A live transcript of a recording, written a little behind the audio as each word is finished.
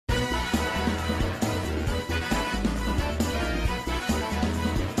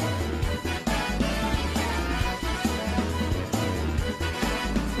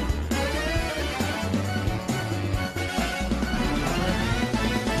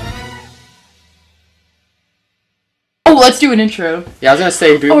let's do an intro. Yeah, I was gonna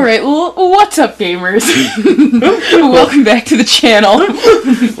say, dude. Alright, well, what's up, gamers? Welcome back to the channel.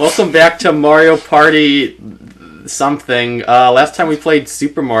 Welcome back to Mario Party something. Last time we played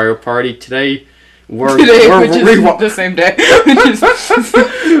Super Mario Party. Today, we're the same day.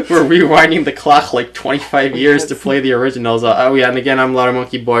 We're rewinding the clock like 25 years to play the originals. Oh yeah, and again, I'm Lotta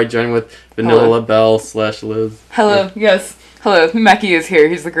Monkey Boy, joined with Vanilla LaBelle / Liz. Hello, yes. Hello, Mackie is here.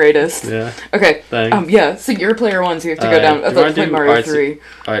 He's the greatest. Yeah. Okay. Thanks. Yeah. So you're player 1, so you have to go down. Let's play Mario 3.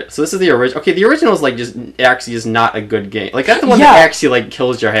 Alright, so this is the original. Okay, the original is like just actually is not a good game. Like that's the one that actually like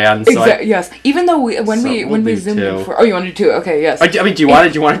kills your hands. So yes. Even though when we zoomed in for you wanted 2. Okay. Yes. I mean, do you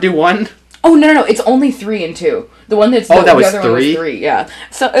want to do 1? Oh no! It's only 3 and 2. The one that's that was the other 3? one was 3. Yeah.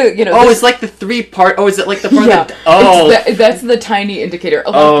 So it's like the 3 part. Oh, is it like the part that? Oh, that's the tiny indicator. A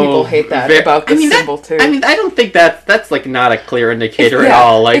lot of people hate that about the symbol too. I mean, I don't think that's like not a clear indicator at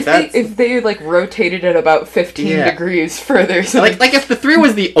all. Like if they like rotated it about 15 degrees further. So like if the 3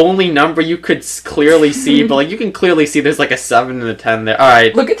 was the only number you could clearly see, but like you can clearly see there's like a 7 and a 10 there. All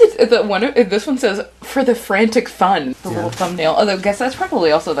right. Look at this. This one says for the frantic fun. The little thumbnail. Although I guess that's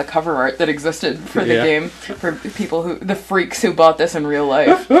probably also the cover art that existed for the game for people the freaks who bought this in real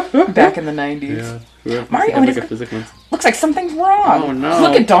life back in the 90s. Yeah. Mario looks like something's wrong. Oh no!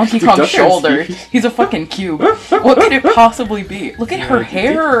 Look at Donkey Kong's shoulder. He's a fucking cube. What could it possibly be? Look at her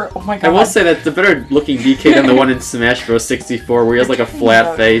hair. Oh my god! I will say that's a better looking DK than the one in Smash Bros. 64 where he has like a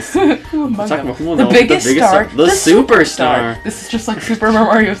flat face. The biggest star. The superstar. This is just like Super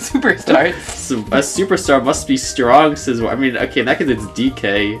Mario Superstar. A superstar must be strong, says. I mean, okay, that because it's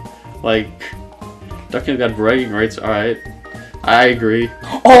DK. Like, Donkey got bragging rights. All right. I agree.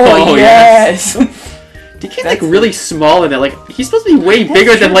 Oh yes! DK's like really small in it. Like he's supposed to be way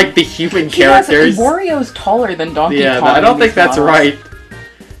bigger than like the human characters. Wario's taller than Donkey Kong. I don't think that's right.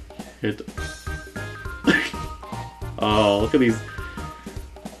 Oh, look at these.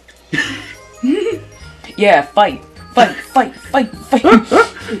 Yeah, fight.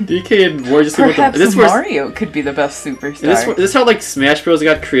 DK and Wario just perhaps Mario could be the best superstar. This is how like Smash Bros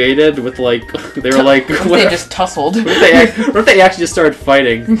got created with like they were like they just tussled. What if they actually just started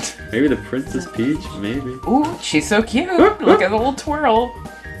fighting? Maybe the Princess Peach, maybe. Ooh, she's so cute. Look at the little twirl.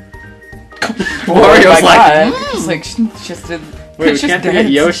 Wario's like just did. Wait, we can't forget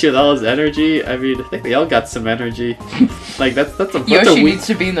Yoshi with all his energy. I mean, I think they all got some energy. Like that's Yoshi needs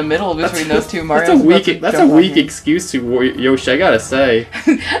to be in the middle between those two Marios. That's a weak excuse to Yoshi, I gotta say.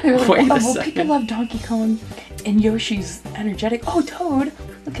 People love Donkey Kong, and Yoshi's energetic. Oh, Toad!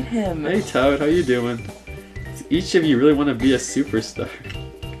 Look at him. Hey, Toad, how you doing? Each of you really want to be a superstar.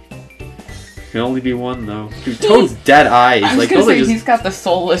 Can only be one though. Dude, Toad's dead eyes. I was gonna say he's got the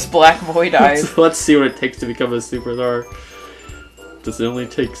soulless black void eyes. Let's see what it takes to become a superstar. Does it only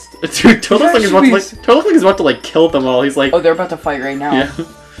takes dude? Toad looks like he's about to like kill them all. He's like, oh, they're about to fight right now. Yeah.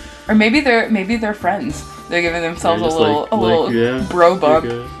 Or maybe they're friends. They're giving themselves a little bro bump.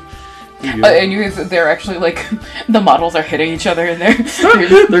 And they're actually like the models are hitting each other and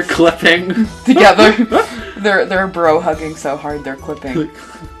they're clipping together. They're bro hugging so hard they're clipping.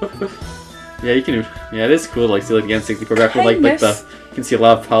 Yeah, you can. Yeah, it is cool to like see like the N64 back with like the. You can see a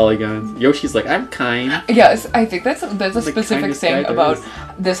lot of polygons. Yoshi's like, I'm kind. Yes, I think there's a specific thing about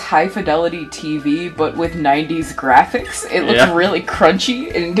this high fidelity TV, but with 90s graphics. It looks really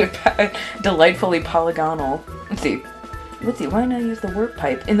crunchy and delightfully polygonal. Let's see, why not use the warp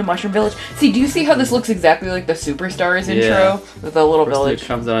pipe in the Mushroom Village? See, do you see how this looks exactly like the Superstars intro? With the little village. It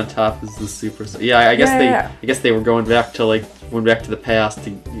comes out on top is the Superstar. Yeah, I guess they were going back to the past to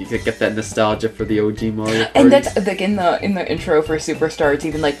get that nostalgia for the OG Mario Party. And that's like in the intro for Superstar, it's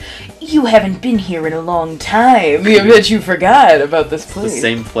even like, you haven't been here in a long time. I bet you forgot about this place. The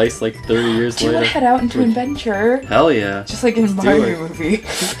same place like 30 years later. Do you want to head out into adventure? Hell yeah. Just like in Mario movie.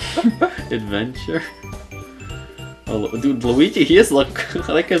 Adventure? Oh, dude, Luigi, he is like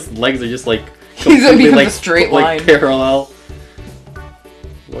his legs are just like he's gonna be like a straight line, like parallel.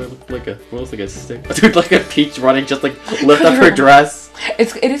 What looks like a stick? Dude, like a Peach running, just like lift up her dress.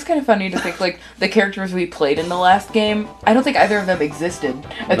 It is kind of funny to think like the characters we played in the last game. I don't think either of them existed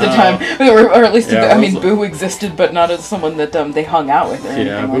at the time, or at least I mean, Boo existed, but not as someone that they hung out with or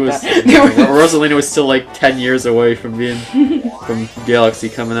anything like that. Rosalina was still like 10 years away from being from Galaxy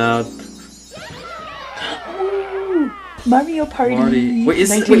coming out. Mario Party. Wait,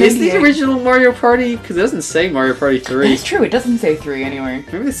 is the original Mario Party? Because it doesn't say Mario Party 3. It's true, it doesn't say 3 anywhere.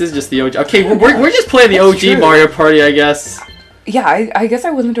 Maybe this is just the OG. Okay, we're just playing the OG Mario Party, I guess. Yeah, I guess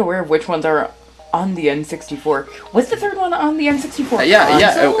I wasn't aware of which ones are on the N64. Was the third one on the N64? Yeah,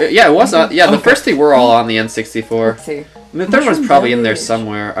 it was on. Yeah, the first two were all on the N64. Let's see. The third one's probably in there Village.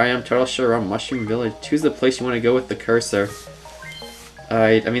 somewhere. I am total sure around Mushroom Village. Choose the place you want to go with the cursor.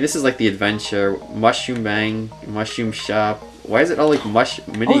 Alright, I mean this is like the adventure. Mushroom Bang, Mushroom Shop. Why is it all like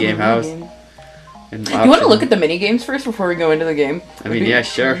minigame house? And you want to look at the mini games first before we go into the game? I mean, yeah,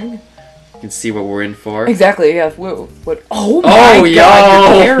 sure. You can see what we're in for. Exactly. Yeah. What? Oh my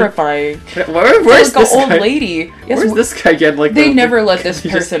God! You're terrifying. Where's this old guy? lady? Yes, Where's this guy again? Like they never let this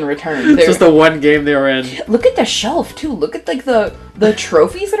person return. This was the one game they were in. Look at the shelf too. Look at like the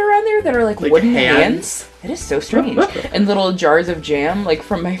trophies that are on there that are like wooden hands. It is so strange. And little jars of jam, like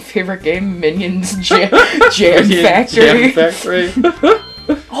from my favorite game, Minions Jam Factory. Jam Factory.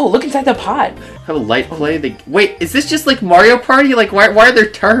 Oh, look inside the pot. Have a light play. Wait, is this just like Mario Party? Like, why are there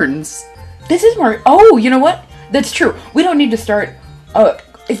turns? This is Mario. Oh, you know what? That's true. We don't need to start. I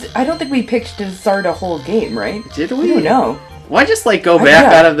don't think we picked to start a whole game, right? Did we? I don't know. Why just like go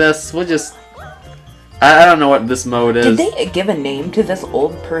back out of this? We'll just. I don't know what this mode is. Did they give a name to this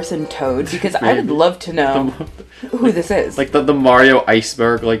old person Toad? Because I would love to know who this is. Like the Mario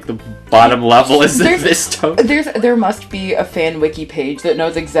iceberg, like the bottom level is this Toad. There must be a fan wiki page that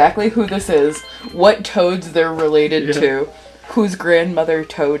knows exactly who this is, what Toads they're related to, whose grandmother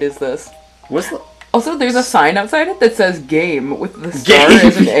Toad is this. Also, there's a sign outside it that says "game" with the star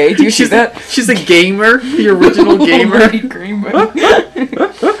as an A. Do you see that? She's a gamer, the original gamer.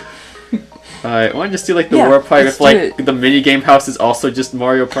 Alright, why don't you just do like the War Party if like the minigame house is also just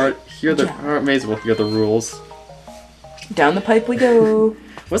Mario Party? May as well hear the rules. Down the pipe we go.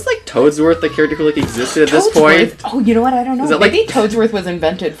 Was like Toadsworth the character who like existed at this point? Oh, you know what? I don't know. Maybe Toadsworth was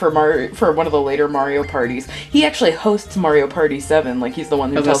invented for one of the later Mario parties. He actually hosts Mario Party 7. Like he's the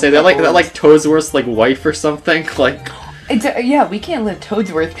one who tells. I was gonna say that like Toadsworth's like wife or something. Like. Yeah, we can't let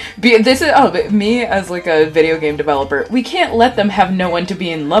Toadsworth be. But me as like a video game developer, we can't let them have no one to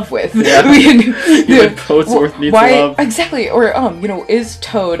be in love with. Yeah. Toadsworth needs love. Exactly. Or is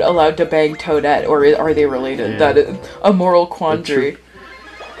Toad allowed to bang Toadette, or are they related? Yeah. That is a moral quandary.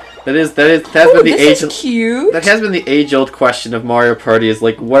 That has been the age-old question of Mario Party is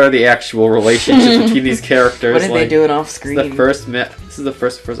like, what are the actual relationships between these characters? What are they doing off screen? This is the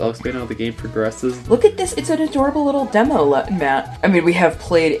first I'll explain how the game progresses. Look at this! It's an adorable little demo, Matt. I mean, we have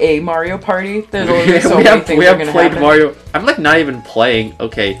played a Mario Party. There's only so many things that are gonna happen. Mario. I'm like not even playing.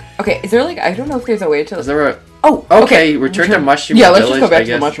 Okay. Okay. Is there like I don't know if there's a way to. Is there a? Oh, okay. Return to Mushroom Village. Yeah, let's just go back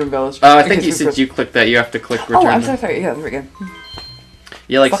to the Mushroom Village. I think since you clicked that, you have to click Return. Oh, I'm so sorry. Yeah, there we go.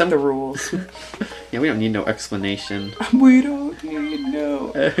 Yeah, like the rules. Yeah, we don't need no explanation. We don't need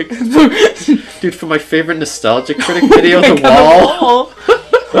no. Dude, for my favorite nostalgia critic video, The Wall.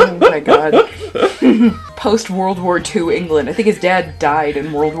 Oh my god. Post World War II England. I think his dad died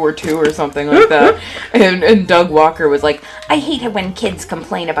in World War II or something like that. And Doug Walker was like, I hate it when kids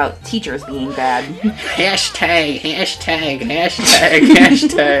complain about teachers being bad. Hashtag.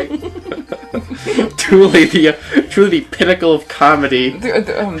 Truly the pinnacle of comedy.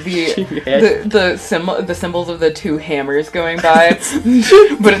 The symbols of the two hammers going by.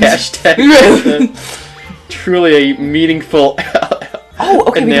 But hashtag. Truly a meaningful. Oh,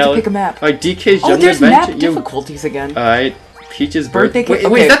 okay, we have to pick a map. Alright, DK's Young there's Adventure. Map difficulties again. Alright, Peach's birthday.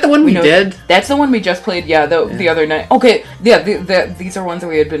 Wait, is that the one we did? That's the one we just played, the other night. Okay, yeah, these are ones that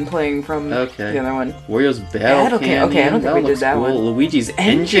we had been playing from the other one. Wario's Battle Canyon. Okay, I don't think we did that one. Luigi's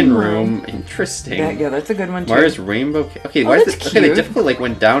Engine Room. Interesting. Yeah, that's a good one too. Mario's Rainbow. Okay, why is this? Okay, the difficulty like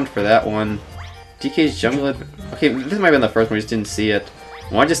went down for that one. DK's Jungle. Okay, this might have been the first one. We just didn't see it.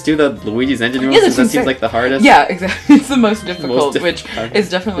 Why just do the Luigi's Engine Room since that seems like the hardest? Yeah, exactly. It's the most difficult, which is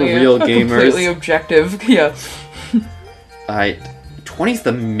definitely real gamers. Completely objective. Yeah. 20's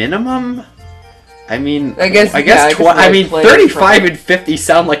the minimum. I mean, I guess. I mean, 35 and 50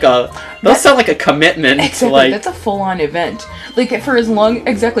 sound like a. Those sound like a commitment. Exactly. That's a full-on event. Like for as long.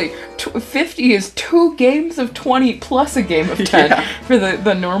 Exactly. 50 is 2 games of 20 plus a game of 10 for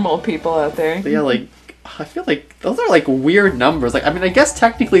the normal people out there. Yeah, like. I feel like those are like weird numbers. Like, I mean, I guess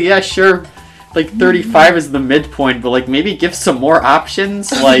technically, yeah, sure, like 35 is the midpoint, but like maybe give some more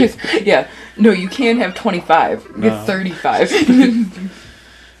options. Like, yeah, no, you can't have 25. You get 35.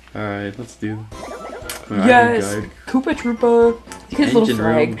 All right, let's do. Yes, Koopa Troopa. His little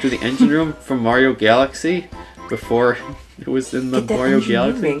flag. Do the engine room from Mario Galaxy before it was in the Mario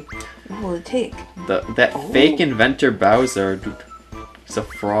Galaxy. What will it take? That fake inventor Bowser. Dude, he's a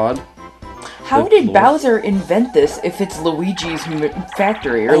fraud. How did Bowser invent this if it's Luigi's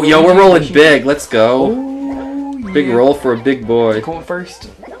factory? Or yo, we're rolling big. Let's go. Oh, yeah. Big roll for a big boy. Going first.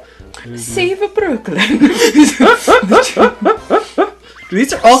 Save Brooklyn.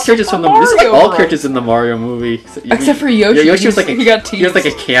 These are all characters from the. These are like all characters in the Mario movie, except for Yoshi. Yeah, Yoshi was like he got teased. He was like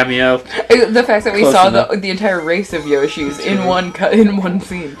a cameo. The fact that we saw the entire race of Yoshis in one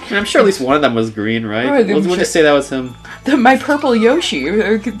scene. And I'm sure at least one of them was green, right? We'll just say that was him. My purple Yoshi. He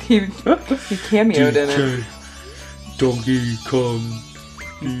cameoed in it. Donkey Kong.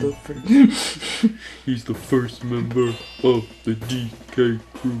 He's the first member of the DK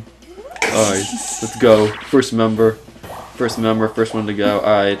crew. Alright, let's go. First member, first one to go.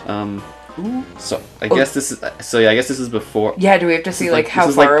 Alright, so I guess this is, I guess this is before. Yeah, do we have to see like how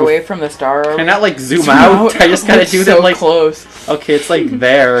far away from the star are we? Can I not like zoom out? I just gotta do that like close. Okay, it's like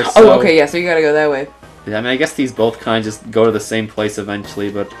there. So. Oh, okay, yeah, so you gotta go that way. Yeah, I mean I guess these both kind of just go to the same place eventually,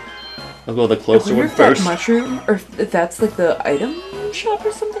 but I'll go the closer one first. That mushroom, or if that's like the item shop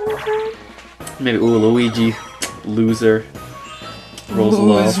or something like that? Maybe, Luigi, loser, rolls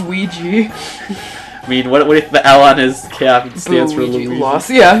low. Luigi. I mean, what if the L on his cap stands for Luigi? Lost,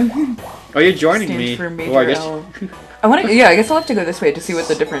 yeah. Oh, you're joining me. For major I guess. I guess I'll have to go this way to see what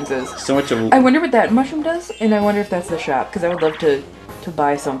the difference is. So much of. I wonder what that mushroom does, and I wonder if that's the shop, because I would love to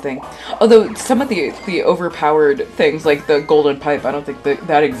buy something. Although some of the overpowered things, like the golden pipe, I don't think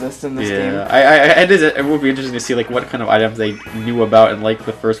that exists in this game. Yeah, it would be interesting to see like what kind of items they knew about in like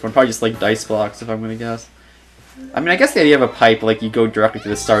the first one. Probably just like dice blocks, if I'm gonna guess. I mean, I guess the idea of a pipe, like you go directly to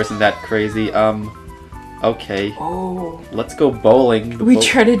the stars, isn't that crazy? Okay. Oh. Let's go bowling. We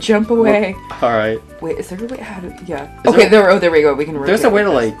try to jump away. All right. Wait, is there a way? How to? Yeah. Okay, there we go. We can. There's a way to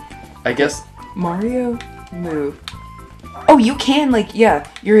like, I guess. Mario move. Oh, you can, like, yeah,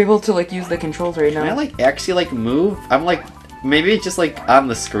 you're able to, like, use the controls right now. Can I, like, actually, like, move? I'm, like, maybe it's just, like, on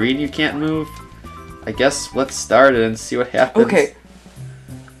the screen you can't move. I guess let's start it and see what happens. Okay.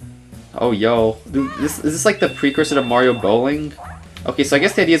 Oh, yo. Dude, is this, like, the precursor to Mario Bowling? Okay, so I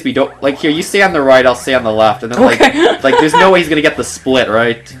guess the idea is we don't, like, here, you stay on the right, I'll stay on the left, and then, like, there's no way he's gonna get the split,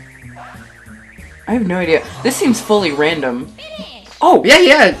 right? I have no idea. This seems fully random. Oh!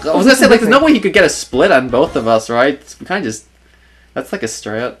 Yeah, I was gonna say, like, there's no way he could get a split on both of us, right? We kind of just... That's like a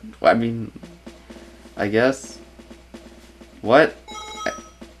strat. I mean... I guess... What?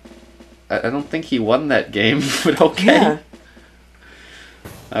 I don't think he won that game, but okay. Yeah.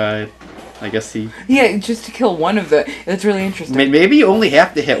 Alright. I guess he... Yeah, just to kill one of the... That's really interesting. Maybe you only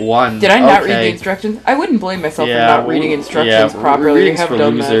have to hit one. Did I not read the instructions? I wouldn't blame myself for not reading instructions properly. I have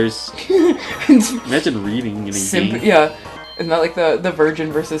done losers. That. Imagine reading in a game. Yeah. Isn't that like the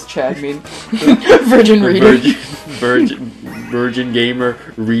Virgin versus Chad meme? Virgin reading. Virgin gamer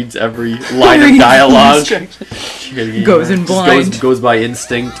reads every line of dialogue. Goes in blind. Goes by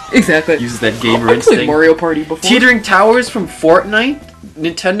instinct. Exactly. Uses that gamer I instinct. played Mario Party before. Teetering Towers from Fortnite?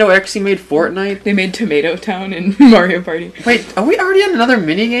 Nintendo actually made Fortnite? They made Tomato Town in Mario Party. Wait, are we already on another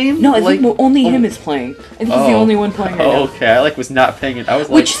minigame? No, I think only him is playing. I think he's the only one playing right now. Okay, I was not paying it. I was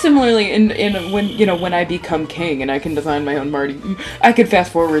Which similarly, when I become king and I can design my own Marty, I could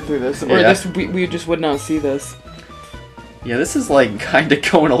fast forward through this, or we just would not see this. Yeah, this is like kind of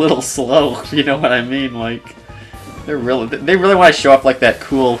going a little slow. You know what I mean? Like, they really want to show off like that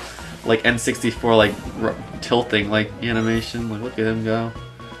cool, like N64 like tilting like animation. Like, look at him go.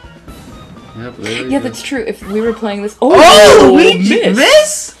 Yep, yeah, that's true. If we were playing this, Luigi,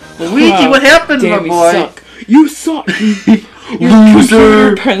 miss! Luigi, what happened, my boy? You suck.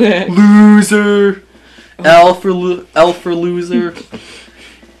 Loser. L for loser.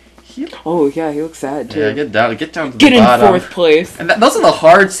 Oh yeah, he looks sad too. Yeah, get down to the bottom. Get in 4th place. And those are the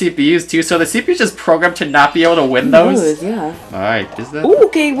hard CPUs too. So the CPU's just programmed to not be able to win those. Yeah. All right, is that? Oh,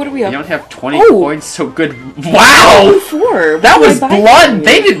 okay. What are we up? You don't have 20 points, so good. Wow. 4. That was blunt.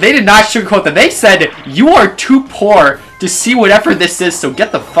 They did not sugarcoat that. They said you are too poor to see whatever this is. So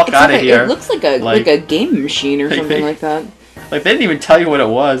get the fuck out of here. It looks like a game machine or something like that. Like they didn't even tell you what it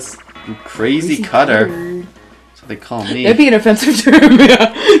was. You crazy cutter. They call me. That'd be an offensive term,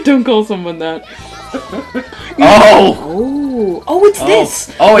 yeah. Don't call someone that. Oh, it's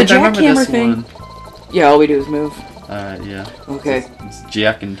this! Oh, the I remember this thing. one. Yeah, all we do is move. Yeah. Okay. It's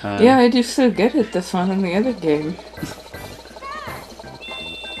jacking time. Yeah, I do so good at this one in the other game.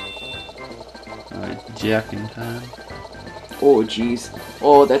 Alright, jacking time. Oh, jeez.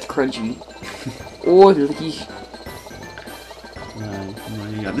 Oh, that's crunchy. Oh,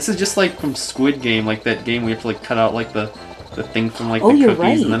 this is just like from Squid Game, like that game where you have to like cut out like the thing from like the cookies,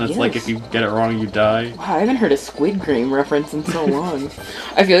 right, and then it's like if you get it wrong, you die. Wow, I haven't heard a Squid Game reference in so long.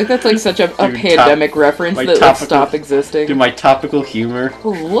 I feel like that's like such a pandemic reference that like stopped existing. Dude, my topical humor. Oh,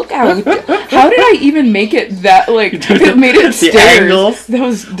 look how did I even make it that like it made it the angles? That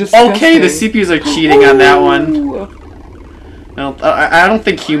was disgusting. Okay, the CPUs are cheating on that one. Well, I don't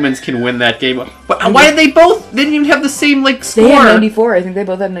think humans can win that game. But why did they both? They didn't even have the same like score. They had 94. I think they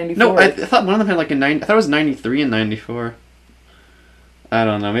both had 94. No, I thought one of them had like a 9. I thought it was 93 and 94. I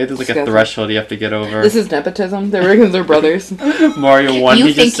don't know. Maybe there's like a threshold you have to get over. This is nepotism. They're because they're brothers. Mario won.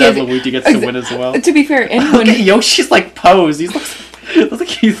 He just said Luigi gets to win as well. To be fair, anyone... Look at Yoshi's like pose. He's looks like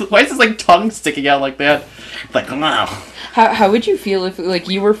he's. Why is his like tongue sticking out like that? Like wow. How would you feel if like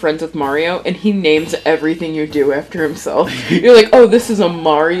you were friends with Mario and he names everything you do after himself? You're like, oh, this is a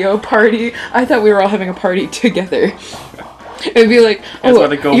Mario party. I thought we were all having a party together. It'd be like, oh, guys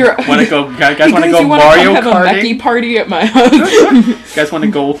want to go Mario have karting? A Mechie party at my house. You guys want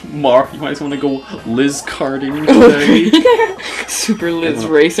to go You guys want to go Liz karting today? Super Liz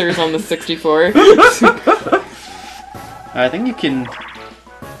racers on the 64. I think you can.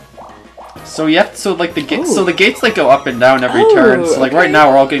 So like the gates, the gates like go up and down every turn. So like right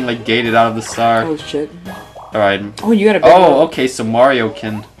now we're all getting like gated out of the star. Oh shit! All right. Oh, you got a. Okay. So Mario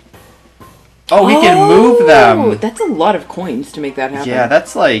can. Oh, he can move them. That's a lot of coins to make that happen. Yeah,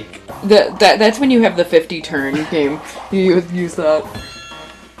 that's like. That's when you have the 50 turn game. You use that.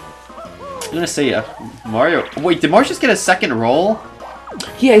 I'm gonna say Mario. Wait, did Mario just get a second roll?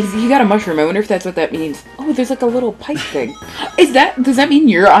 Yeah, he got a mushroom. I wonder if that's what that means. Oh, there's like a little pipe thing. Does that mean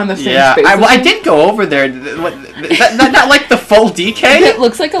you're on the same space? Yeah, I did go over there. Not like the full DK? It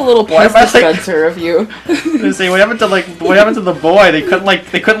looks like a little pipe dispenser of you. I say, what happened to the boy? They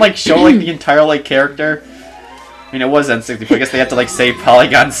couldn't show like the entire like character. I mean, it was N64. I guess they had to like save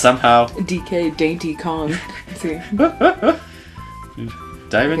polygons somehow. DK Dainty Kong. Let's see.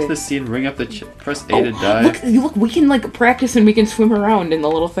 Dive into the sea and ring up the press A to dive. Look, we can like practice and we can swim around in the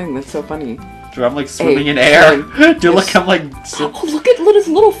little thing. That's so funny. Dude, I'm like swimming in air. Dude, look, I'm like. Oh, look at his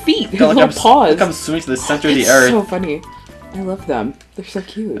little feet. His little paws. Look, I'm swimming to the center of the earth. So funny. I love them. They're so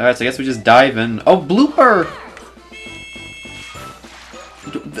cute. Alright, so I guess we just dive in. Oh, blooper!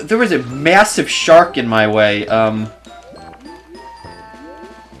 There was a massive shark in my way. Alright,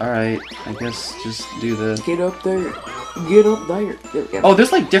 I guess just do this. Get up there. Get up there. There we go. Oh,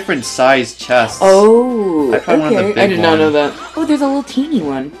 there's like different size chests. Oh, okay. I did not know that. Oh, there's a little teeny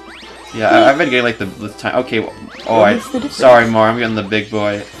one. Yeah, I've been getting like the time. Okay, sorry, Mar, I'm getting the big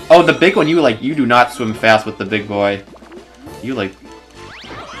boy. Oh, the big one. You do not swim fast with the big boy. You like.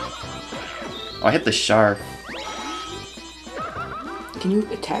 Oh, I hit the shark. Can you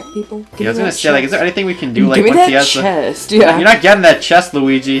attack people? Yeah, I was gonna say, like, is there anything we can do? Like, give me once he that has chest. Yeah. You're not getting that chest,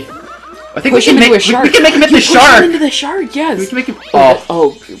 Luigi. I think we can make him into the shark. shark. Into the shark, yes. We can make him.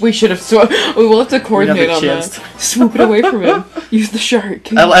 Oh, we should have. We'll have to coordinate on that. Swoop it away from him. Use the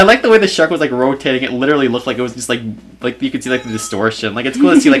shark. I like the way the shark was like rotating. It literally looked like it was just like you could see like the distortion. Like it's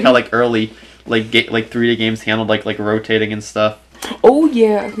cool to see like how like early like 3D games handled like rotating and stuff. Oh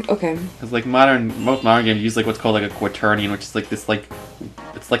yeah, okay. Because like most modern games use like what's called like a quaternion, which is like this like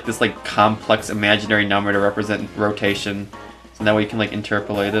this complex imaginary number to represent rotation. So that way you can like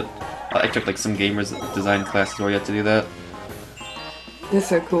interpolate it. I took like some gamers design classes where you had to do that. That's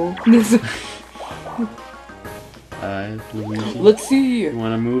so cool. Luigi. Let's see. You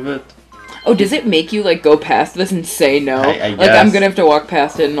want to move it? Oh, does it make you like go past this and say no? I guess. Like I'm gonna have to walk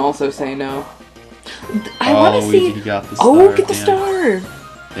past it and also say no. I want to see. Got the star. Get the star.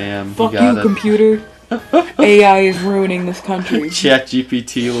 Damn. Fuck you, computer. AI is ruining this country. Chat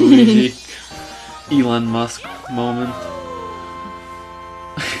GPT, Luigi. Elon Musk moment.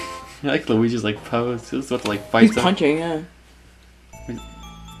 I like Luigi's like pose. He's about to like fight. He's punching, yeah.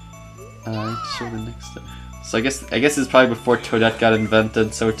 Show the next step. So I guess it's probably before Toadette got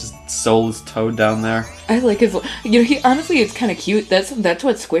invented, so it just souls Toad down there. I like his. He honestly, it's kind of cute. That's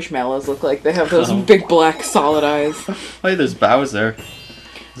what Squishmallows look like. They have those big black solid eyes. Oh, yeah, there's Bowser.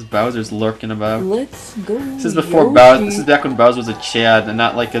 There's Bowser's lurking about. Let's go. This is before Bowser. This is back when Bowser was a Chad and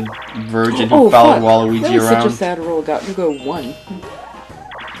not like a virgin who followed Waluigi around. That was such a sad roll. Got to go 1.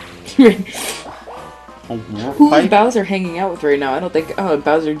 Who is Bowser hanging out with right now? I don't think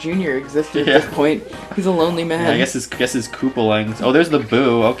Bowser Jr. existed at this point. He's a lonely man. Yeah, I guess his Koopalings. Oh, there's the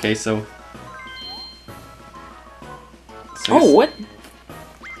Boo. Okay, so oh, what?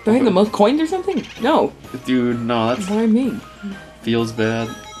 Do I have the most coins or something? No. Dude, no, that's what I mean. Feels bad.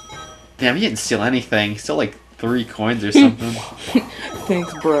 Damn, he didn't steal anything. He stole like 3 coins or something.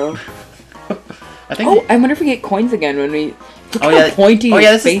 Thanks, bro. I think. I wonder if we get coins again when we. Look how pointy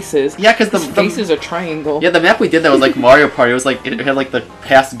his face is. Yeah, because the face is a triangle. Yeah, the map we did that was like Mario Party. It was like it had like the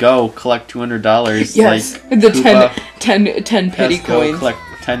pass go collect $200. Yes, like, the 10 pity coins. Collect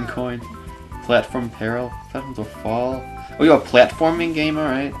 10 coin. Platform peril. Platforms will fall. Oh, you have a platforming game, all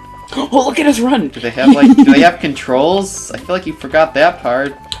right. Oh, look at us run! Do they have controls? I feel like you forgot that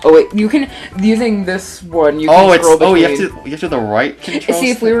part. Oh wait, you can using this one. You Oh, can it's scroll you between. have to the right control.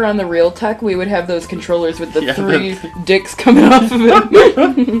 See, if we were on the real tech, we would have those controllers with the Yeah, three dicks coming off of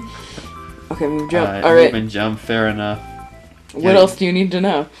it. Okay, move, jump. All right. Move and jump. Fair enough. What else do you need to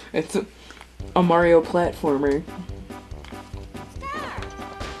know? It's a Mario platformer.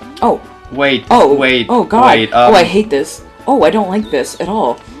 Oh. Wait. Oh. Wait. Oh God. Wait, Oh, I hate this. Oh, I don't like this at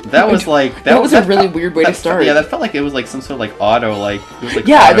all. That was like that was a really weird way to start. Yeah, that felt like it was like some sort of like auto like. It was like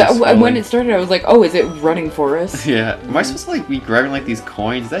yeah, when it started, I was like, oh, is it running for us? Yeah. Am I supposed to like be grabbing like these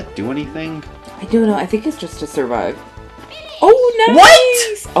coins? Does that do anything? I don't know. I think it's just to survive. Oh,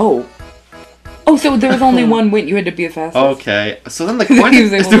 nice. What? Oh. Oh, so there was only one win. You had to be the fastest. Okay. So then the coin.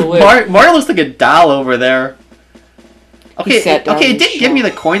 Dude, Mario looks like a doll over there. Okay. Okay. It did give me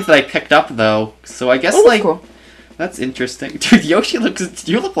the coins that I picked up though. So I guess like. Cool. That's interesting. Dude, Yoshi looks...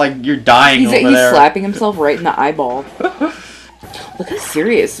 You look like you're dying over there. He's slapping himself right in the eyeball. Look how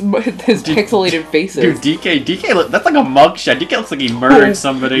serious his pixelated face is. Dude, DK, that's like a mugshot. DK looks like he murdered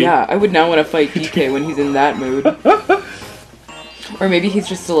somebody. Yeah, I would not want to fight DK when he's in that mood. Or maybe he's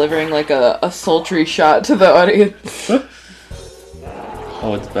just delivering like a sultry shot to the audience.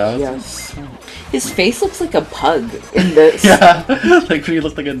 Oh, it's Bowser? Yes. His face looks like a pug in this. Yeah, like when he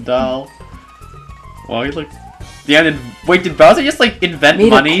looked like a doll. Wow, he looked... Yeah, wait, did Bowser just like invent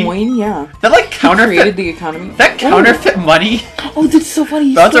money? A coin, yeah. That like counterfeit. He created the economy. That counterfeit money. Oh, that's so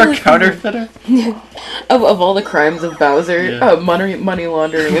funny. Bowser a counterfeiter. Yeah. Of all the crimes of Bowser, yeah. Money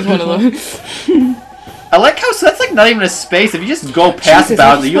laundering is one of them. I like how so that's like not even a space. If you just go past Jesus,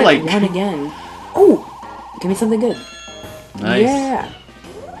 Bowser, you like one again. Oh, give me something good. Nice. Yeah.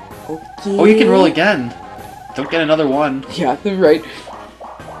 Okay. Oh, you can roll again. Don't get another one. Yeah, right.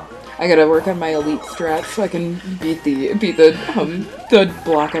 I gotta work on my elite strats so I can beat the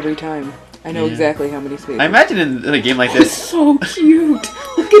block every time. I know exactly how many spaces. I imagine in a game like this. So cute.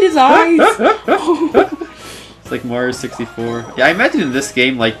 Look at his eyes. It's like Mario 64. Yeah, I imagine in this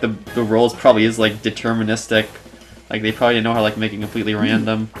game like the rolls probably is like deterministic. Like they probably didn't know how like make it completely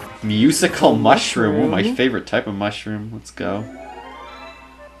random. Musical mushroom. Oh, my favorite type of mushroom. Let's go.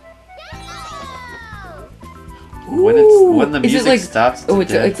 When the music stops.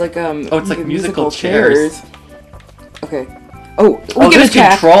 It's like musical chairs. Okay. Oh, we can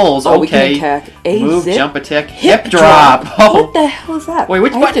attack. Controls. Okay. We can attack. Move, jump, attack, hip drop. Oh. What the hell is that? Wait,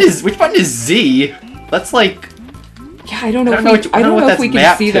 which button is Z? That's like. Yeah, I don't know if we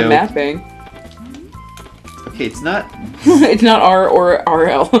can see the mapping. Okay, it's not. It's not R or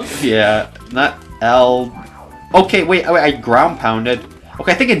RL. Yeah, not L. Okay, wait, I ground pounded.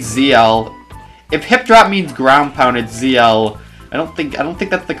 Okay, I think it's ZL. If hip drop means ground pound, it's ZL. I don't think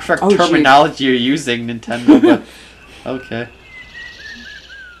that's the correct terminology you're using, Nintendo, but okay.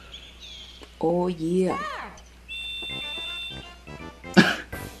 Oh yeah.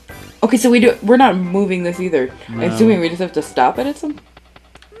 Okay, so we're not moving this either. No. I'm assuming we just have to stop it at some.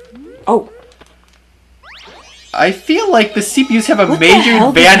 Oh. I feel like the CPUs have a major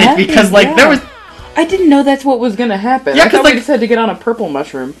advantage because like there was. I didn't know that's what was gonna happen. Yeah, I thought we just had to get on a purple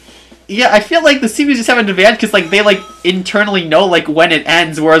mushroom. Yeah, I feel like the CPUs just have an advantage because like they like internally know like when it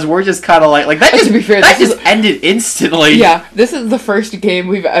ends, whereas we're just kind of like that. Just, to be fair, that just ended instantly. Yeah, this is the first game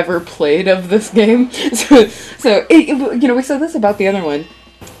we've ever played of this game. So we said this about the other one.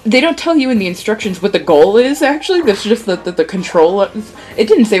 They don't tell you in the instructions what the goal is. Actually, that's just the control. It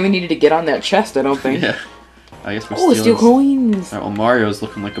didn't say we needed to get on that chest. I don't think. Yeah. I guess we're steal coins. Oh, Mario's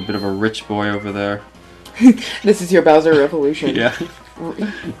looking like a bit of a rich boy over there. This is your Bowser Revolution. Yeah.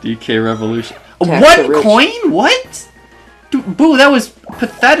 DK Revolution. One coin? What? Dude, Boo, that was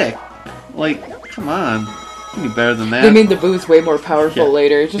pathetic. Like, come on. You can be better than that. They made the Boos way more powerful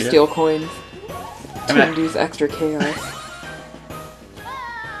later. Just steal coins. To induce extra chaos.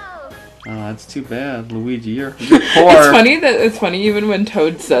 Oh, that's too bad, Luigi. You're poor. It's funny even when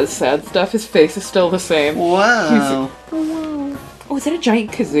Toad says sad stuff, his face is still the same. Wow. Wow. Oh, is that a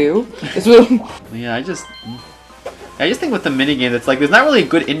giant kazoo? Yeah, I just think with the minigame, it's like there's not really a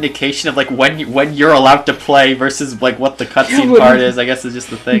good indication of like when you're allowed to play versus like what the cutscene part is. I guess is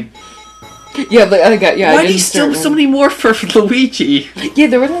just the thing. Yeah, why do you steal so many more for Luigi? Yeah,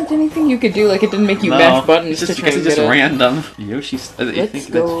 there wasn't anything you could do. Like it didn't make you mash buttons. It's just because it's just random. Yoshi, Let's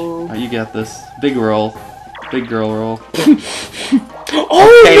go. Oh, you got this. Big roll, big girl roll.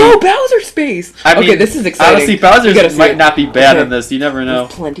 Oh no, Bowser space! I mean, this is exciting. Honestly, Bowser might not be bad in this. You never know.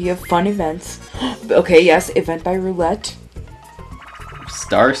 There's plenty of fun events. Okay, yes, event by roulette.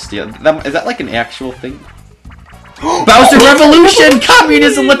 Star Steal. Is that like an actual thing? Bowser Revolution!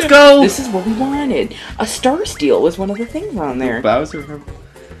 Communism, let's go! This is what we wanted. A Star Steal was one of the things on there. Bowser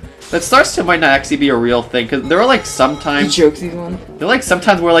That Star Steel might not actually be a real thing, because there are like sometimes... Jokes he's on. There are like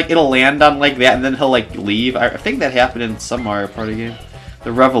sometimes where like it'll land on like that and then he'll like leave. I think that happened in some Mario Party game.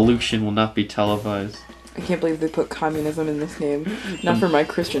 The revolution will not be televised. I can't believe they put communism in this game. Not for my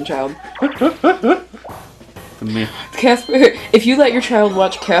Christian child. Casper, if you let your child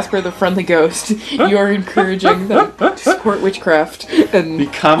watch Casper the Friendly Ghost, you are encouraging them to support witchcraft. And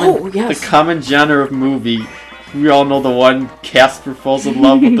the common genre of movie. We all know the one, Casper falls in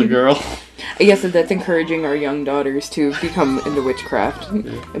love with the girl. I guess that's encouraging our young daughters to become into witchcraft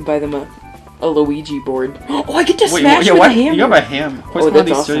and buy them a Luigi board. Oh, I get to smash with a hammer. You have a hammer. Oh, that's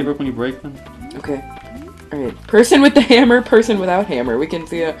awesome. You broke when you break them. Okay. Alright. Person with the hammer, person without hammer. We can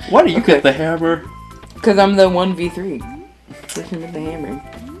see a... Why do you get the hammer? Because I'm the 1v3. Person with the hammer.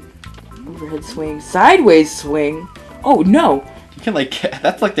 Overhead swing. Sideways swing. Oh, no. You can like...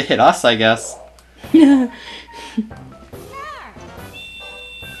 That's like to hit us, I guess.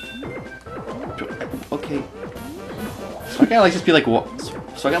 Okay. So I gotta like just be like...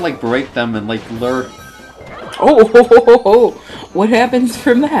 So I gotta like break them and like lure... Oh! What happens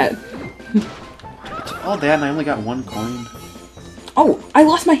from that? All that and I only got 1 coin. Oh, I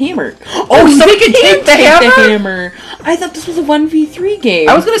lost my hammer. Oh, somebody can take the hammer? I thought this was a 1v3 game.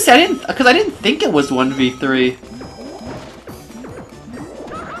 I was gonna say, I didn't think it was 1v3.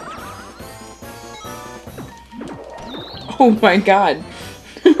 Oh my god.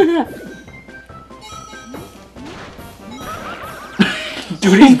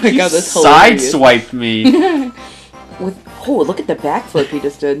 Dude, oh my god, that's hilarious. Sideswiped me. Oh, look at the backflip he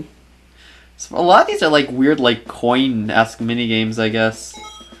just did. So a lot of these are like weird, like coin-esque minigames, I guess. I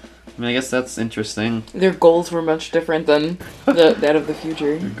mean, I guess that's interesting. Their goals were much different than that of the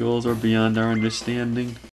future. Their goals are beyond our understanding.